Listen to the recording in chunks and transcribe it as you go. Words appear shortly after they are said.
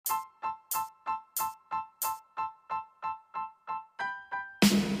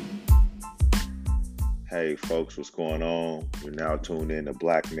Hey folks, what's going on? You're now tuned in to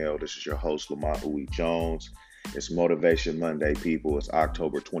Blackmail. This is your host, Lamont Huey Jones. It's Motivation Monday, people. It's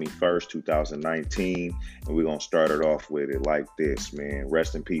October 21st, 2019, and we're going to start it off with it like this, man.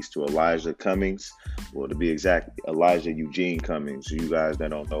 Rest in peace to Elijah Cummings. Well, to be exact, Elijah Eugene Cummings. You guys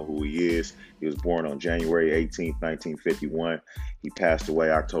that don't know who he is, he was born on January 18th, 1951. He passed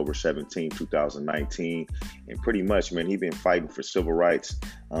away October 17th, 2019. And pretty much, man, he's been fighting for civil rights.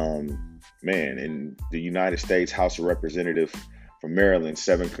 Man, in the United States House of Representatives from Maryland,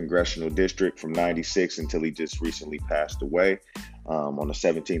 7th Congressional District from 96 until he just recently passed away on the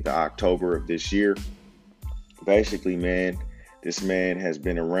 17th of October of this year. Basically, man, this man has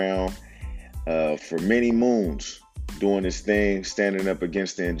been around for many moons doing his thing, standing up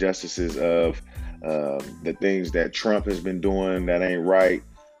against the injustices of the things that Trump has been doing that ain't right.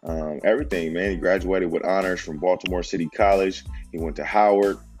 Everything, man. He graduated with honors from Baltimore City College. He went to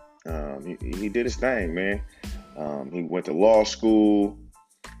Howard. He did his thing, man. He went to law school.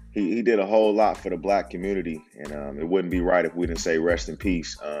 He did a whole lot for the black community, and it wouldn't be right if we didn't say rest in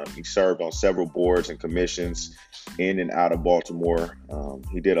peace. He served on several boards and commissions in and out of Baltimore.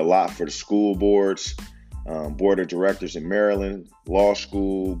 He did a lot for the school boards, board of directors in Maryland, law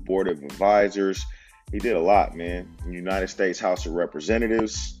school, board of advisors. He did a lot, man. United States House of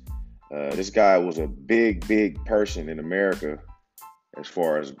Representatives. This guy was a big person in America as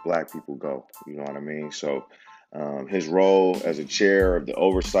far as black people go, you know what I mean? So his role as a chair of the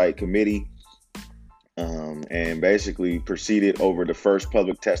Oversight Committee and basically proceeded over the first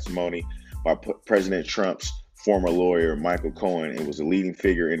public testimony by President Trump's former lawyer, Michael Cohen, and was a leading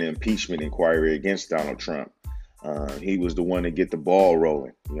figure in the impeachment inquiry against Donald Trump. He was the one to get the ball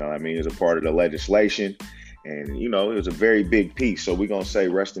rolling, you know what I mean? As a part of the legislation. And, you know, it was a very big piece. So we're going to say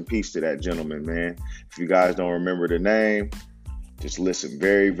rest in peace to that gentleman, man. If you guys don't remember the name, just listen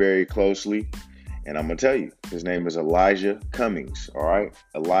very closely. And I'm going to tell you, his name is Elijah Cummings. All right.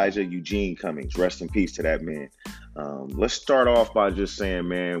 Elijah Eugene Cummings. Rest in peace to that man. Let's start off by just saying,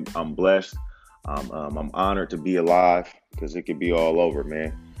 man, I'm blessed. I'm honored to be alive because it could be all over,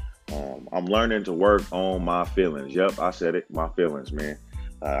 man. I'm learning to work on my feelings. Yep, I said it. My feelings, man.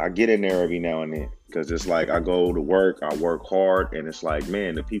 I get in there every now and then because it's like I go to work, I work hard, and it's like,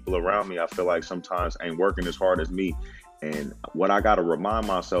 man, the people around me, I feel like sometimes ain't working as hard as me. And what I got to remind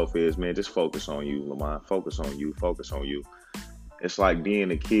myself is, man, just focus on you, Lamont. Focus on you. Focus on you. It's like being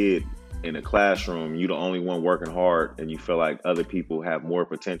a kid in a classroom. You're the only one working hard and you feel like other people have more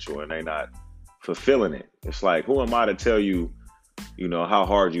potential and they not fulfilling it. It's like, who am I to tell you, you know, how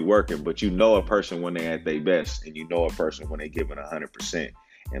hard you working? But you know a person when they at their best and you know a person when they giving 100%.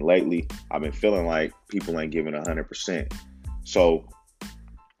 And lately, I've been feeling like people ain't giving 100%. So,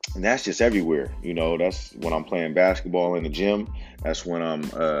 and that's just everywhere, you know. That's when I'm playing basketball in the gym. That's when I'm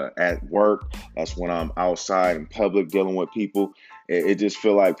at work. That's when I'm outside in public dealing with people. It just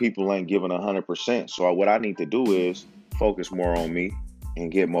feel like people ain't giving 100%. So what I need to do is focus more on me and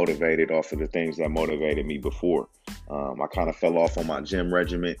get motivated off of the things that motivated me before. I kind of fell off on my gym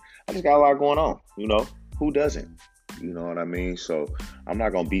regimen. I just got a lot going on, you know. Who doesn't? You know what I mean? So I'm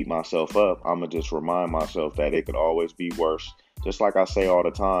not going to beat myself up. I'm going to just remind myself that it could always be worse. Just like I say all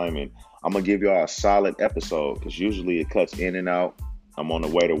the time, and I'm going to give y'all a solid episode because usually it cuts in and out. I'm on the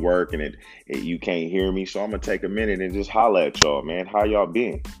way to work and you can't hear me. So I'm going to take a minute and just holler at y'all, man. How y'all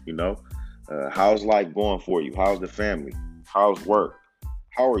been? You know, how's life going for you? How's the family? How's work?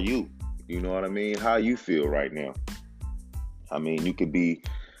 How are you? You know what I mean? How you feel right now? I mean, you could be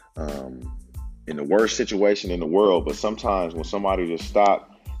in the worst situation in the world, but sometimes when somebody just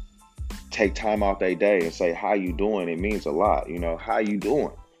take time out their day and say, how you doing? It means a lot. You know, how you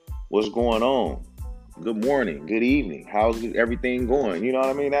doing? What's going on? Good morning, good evening. How's everything going? You know what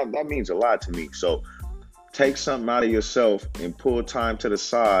I mean? That means a lot to me. So take something out of yourself and pull time to the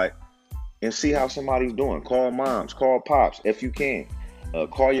side and see how somebody's doing. Call moms, call pops if you can.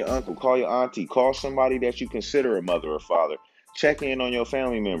 Call your uncle, call your auntie, call somebody that you consider a mother or father. Check in on your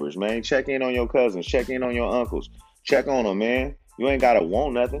family members, man. Check in on your cousins. Check in on your uncles. Check on them, man. You ain't got to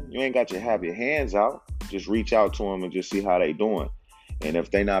want nothing. You ain't got to have your hands out. Just reach out to them and just see how they doing. And if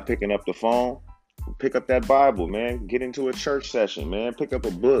they not picking up the phone, pick up that Bible, man. Get into a church session, man. Pick up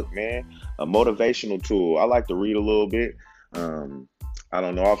a book, man. A motivational tool. I like to read a little bit. I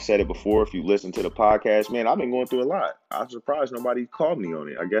don't know. I've said it before. If you listen to the podcast, man, I've been going through a lot. I'm surprised nobody called me on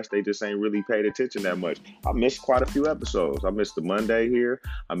it. I guess they just ain't really paid attention that much. I missed quite a few episodes. I missed the Monday here.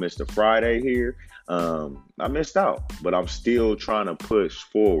 I missed the Friday here. I missed out, but I'm still trying to push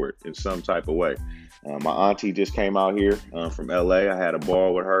forward in some type of way. My auntie just came out here from LA. I had a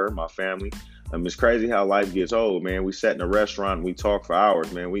ball with her, my family. It's crazy how life gets old, man. We sat in a restaurant and we talked for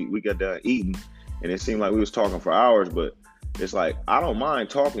hours, man. We got done eating. and it seemed like we was talking for hours, but it's like, I don't mind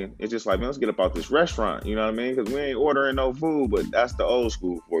talking. It's just like, man, let's get up out this restaurant. You know what I mean? Because we ain't ordering no food, but that's the old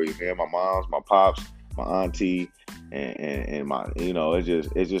school for you, man. My mom's, my pops, my auntie, and my,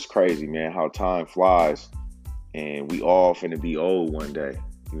 it's just crazy, man, how time flies. And we all finna be old one day.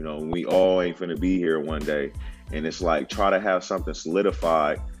 We all ain't finna be here one day. And it's like, try to have something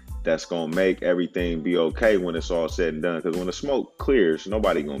solidified that's gonna make everything be okay when it's all said and done. Because when the smoke clears,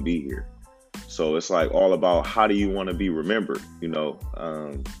 nobody gonna be here. So it's like all about, how do you want to be remembered?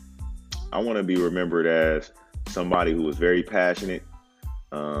 I want to be remembered as somebody who was very passionate,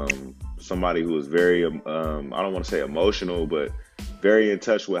 somebody who was very, I don't want to say emotional, but very in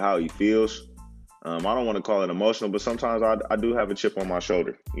touch with how he feels. I don't want to call it emotional, but sometimes I do have a chip on my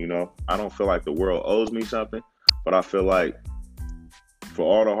shoulder. I don't feel like the world owes me something, but I feel like for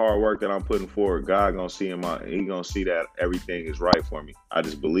all the hard work that I'm putting forward, God gonna see he gonna see that everything is right for me. I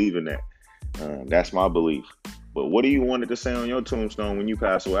just believe in that. That's my belief. But what do you want it to say on your tombstone when you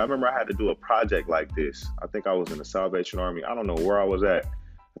pass away? I remember I had to do a project like this. I think I was in the Salvation Army. I don't know where I was at.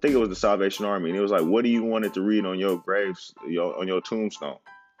 I think it was the Salvation Army. And it was like, what do you want it to read on your graves, on your tombstone?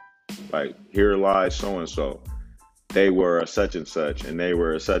 Like, here lies so-and-so. They were a such and such, and they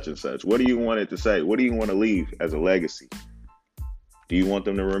were a such and such. What do you want it to say? What do you want to leave as a legacy? Do you want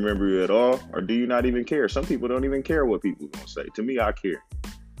them to remember you at all? Or do you not even care? Some people don't even care what people are going to say. To me, I care.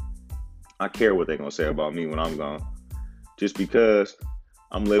 I care what they're going to say about me when I'm gone. Just because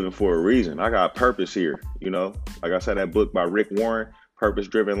I'm living for a reason. I got purpose here, Like I said, that book by Rick Warren, Purpose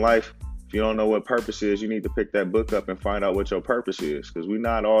Driven Life. If you don't know what purpose is, you need to pick that book up and find out what your purpose is. Because we're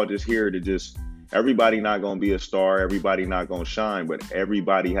not all just here to everybody not going to be a star. Everybody not going to shine. But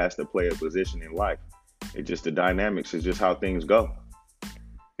everybody has to play a position in life. It's just the dynamics. It's just how things go.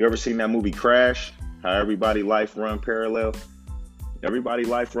 You ever seen that movie Crash? How everybody life run parallel? Everybody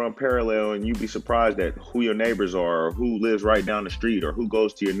life run parallel, and you'd be surprised at who your neighbors are, or who lives right down the street, or who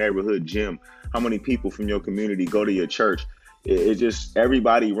goes to your neighborhood gym, how many people from your community go to your church. It just,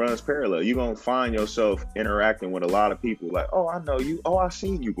 everybody runs parallel. You're going to find yourself interacting with a lot of people like, oh, I know you. Oh, I've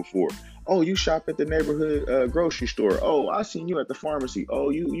seen you before. Oh, you shop at the neighborhood grocery store. Oh, I seen you at the pharmacy. Oh,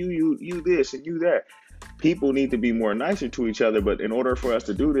 you this and you that. People need to be more nicer to each other. But in order for us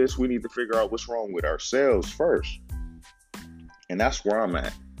to do this, we need to figure out what's wrong with ourselves first. And that's where I'm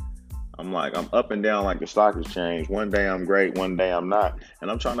at. I'm up and down like the stock exchange. One day I'm great, one day I'm not. And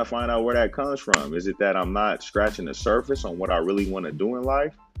I'm trying to find out where that comes from. Is it that I'm not scratching the surface on what I really want to do in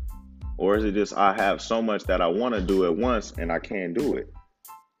life? Or is it just I have so much that I want to do at once and I can't do it?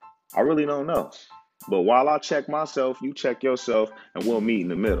 I really don't know. But while I check myself, you check yourself, and we'll meet in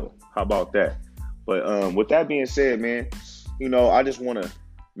the middle. How about that? But with that being said, man, I just want to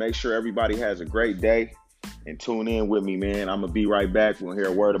make sure everybody has a great day. And tune in with me, man. I'm going to be right back. We'll hear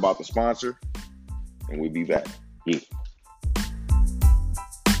a word about the sponsor, and we'll be back. Yeah.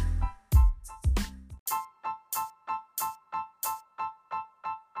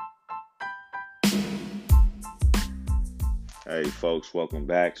 Hey, folks, welcome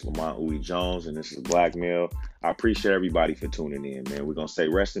back. It's Lamont Uwe Jones, and this is Blackmail. I appreciate everybody for tuning in, man. We're going to say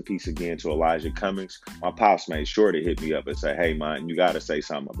rest in peace again to Elijah Cummings. My pops made sure to hit me up and say, hey, man, you got to say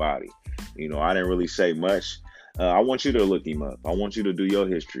something about it. I didn't really say much. I want you to look him up. I want you to do your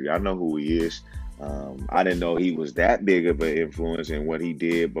history. I know who he is. I didn't know he was that big of an influence in what he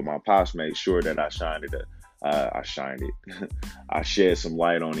did, but my pops made sure that I I shed some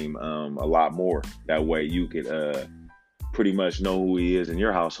light on him a lot more. That way you could pretty much know who he is in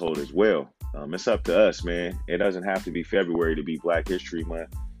your household as well. It's up to us, man. It doesn't have to be February to be Black History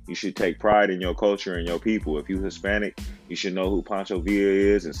Month. You should take pride in your culture and your people. If you're Hispanic, you should know who Pancho Villa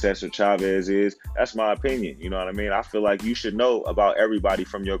is and Cesar Chavez is. That's my opinion. You know what I mean? I feel like you should know about everybody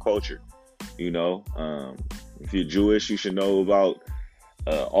from your culture. If you're Jewish, you should know about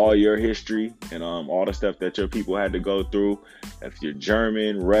all your history and all the stuff that your people had to go through. If you're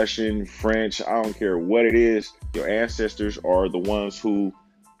German, Russian, French, I don't care what it is, your ancestors are the ones who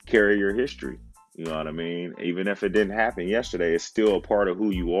carry your history. You know what I mean? Even if it didn't happen yesterday, it's still a part of who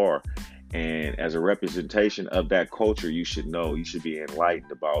you are. And as a representation of that culture, you should know, you should be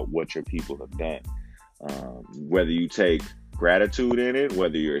enlightened about what your people have done. Whether you take gratitude in it,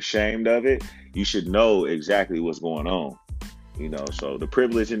 whether you're ashamed of it, you should know exactly what's going on. So the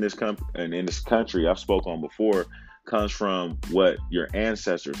privilege in this country I've spoken on before comes from what your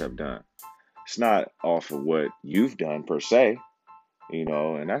ancestors have done. It's not off of what you've done per se.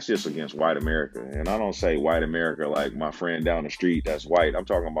 And that's just against white America. And I don't say white America like my friend down the street that's white. I'm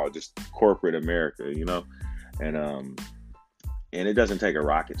talking about just corporate America, and it doesn't take a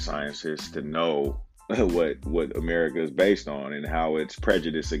rocket scientist to know what America is based on and how it's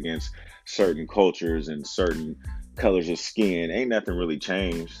prejudice against certain cultures and certain colors of skin. Ain't nothing really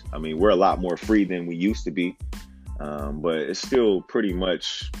changed. I mean, we're a lot more free than we used to be, but it's still pretty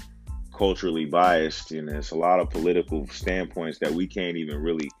much culturally biased. And there's a lot of political standpoints that we can't even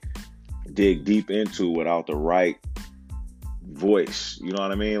really dig deep into without the right voice. You know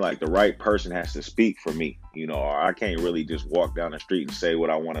what I mean? Like the right person has to speak for me, or I can't really just walk down the street and say what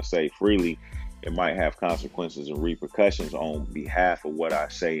I want to say freely. It might have consequences and repercussions on behalf of what I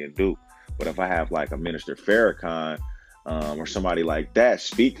say and do. But if I have like a Minister Farrakhan or somebody like that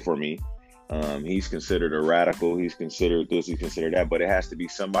speak for me, he's considered a radical. He's considered this, he's considered that. But it has to be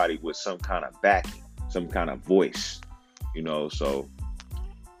somebody with some kind of backing, some kind of voice, so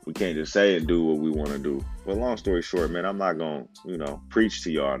we can't just say and do what we want to do. But long story short, man, I'm not going to, preach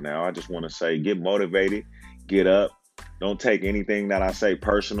to y'all now. I just want to say, get motivated, get up. Don't take anything that I say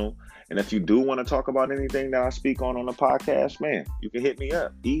personal. And if you do want to talk about anything that I speak on the podcast, man, you can hit me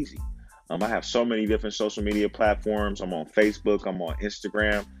up. Easy. I have so many different social media platforms. I'm on Facebook. I'm on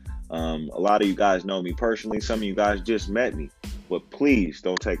Instagram. A lot of you guys know me personally. Some of you guys just met me. But please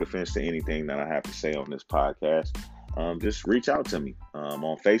don't take offense to anything that I have to say on this podcast. Just reach out to me.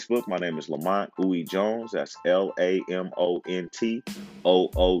 On Facebook, my name is Lamont Uwe Jones. That's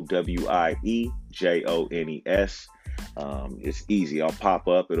LamontOwieJones. It's easy. I'll pop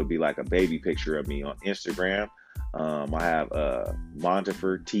up. It'll be like a baby picture of me on Instagram. I have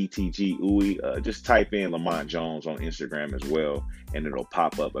Montefiore TTG Uwe. Just type in Lamont Jones on Instagram as well, and it'll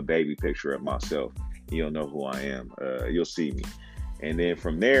pop up a baby picture of myself. You'll know who I am. You'll see me. And then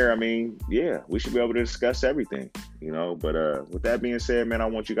from there, I mean, yeah, we should be able to discuss everything, But with that being said, man, I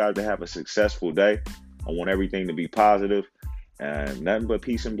want you guys to have a successful day. I want everything to be positive and nothing but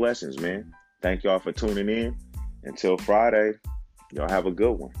peace and blessings, man. Thank y'all for tuning in. Until Friday, y'all have a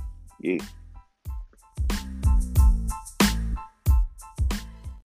good one. Yeah.